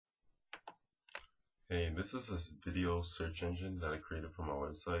Hey, this is a video search engine that I created for my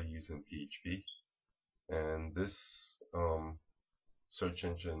website using PHP. And this search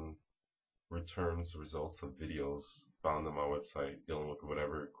engine returns results of videos found on my website dealing with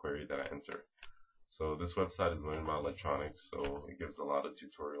whatever query that I enter. So this website is learning about electronics, so it gives a lot of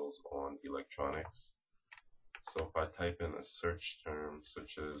tutorials on electronics. So if I type in a search term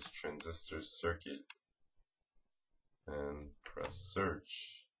such as transistor circuit and press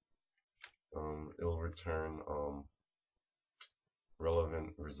search, it'll return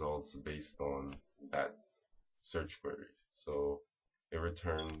relevant results based on that search query. So it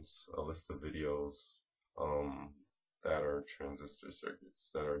returns a list of videos that are transistor circuits,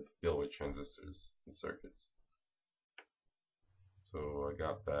 that deal with transistors and circuits. So I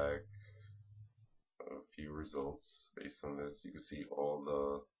got back a few results based on this. You can see all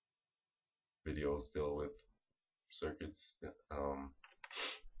the videos deal with circuits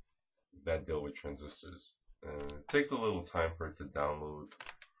that deal with transistors. And it takes a little time for it to download.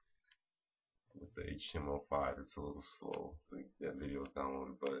 With the HTML5, it's a little slow to get videos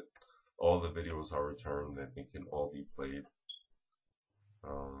downloaded, but all the videos are returned and they can all be played.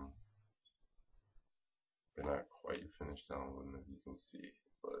 They're not quite finished downloading, as you can see,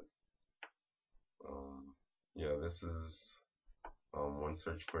 but yeah, this is one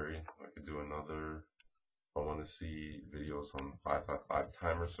search query. I could do another. If I want to see videos on 555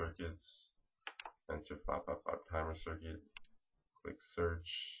 timer circuits, enter 555 timer circuit, click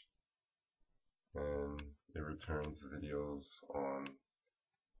search, and it returns videos on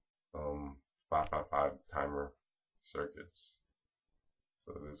 555 timer circuits.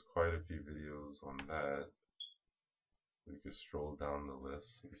 So there's quite a few videos on that. We could stroll down the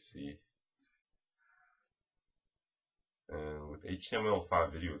list and see. And with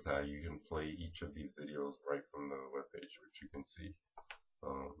HTML5 video tag, you can play each of these videos right from the web page, which you can see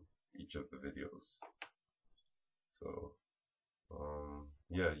each of the videos. So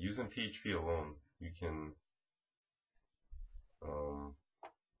yeah, using PHP alone, you can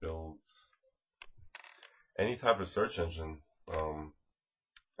build any type of search engine,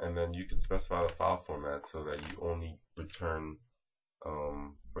 and then you can specify the file format so that you only return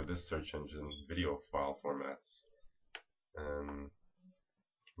for this search engine video file formats. And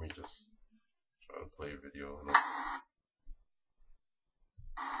let me just try to play a video.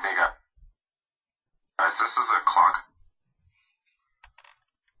 Hey guys, this is a clock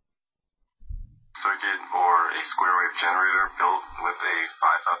circuit or a square wave generator built with a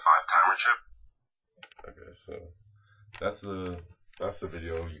 555 timer chip. Okay, so that's the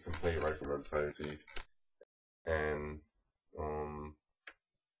video. You can play it right from the website, see. And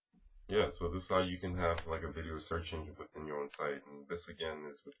yeah, so this is how you can have like a video search engine within your own site. And this again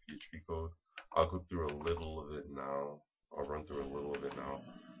is with PHP code. I'll go through a little of it now. I'll run through a little of it now.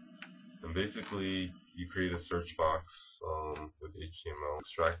 And basically, you create a search box with HTML,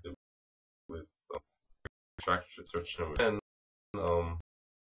 extract it with extract search term. And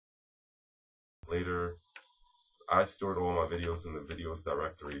later, I stored all my videos in the videos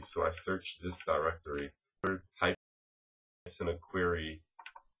directory. So I searched this directory, types in a query,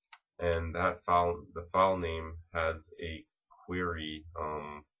 and that the file name has a query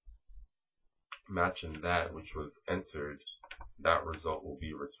matching that which was entered. That result will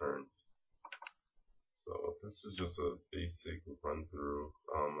be returned. So this is just a basic run through.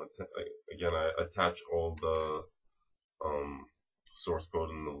 Again, I attach all the source code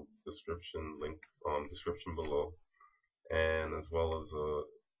in the description description below, and as well as an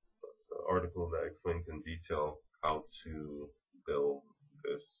article that explains in detail how to build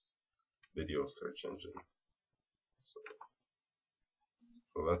this video search engine.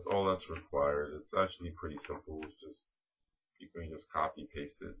 So that's all that's required. It's actually pretty simple. It's just you can just copy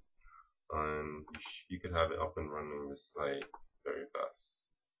paste it, and you could have it up and running this site very fast.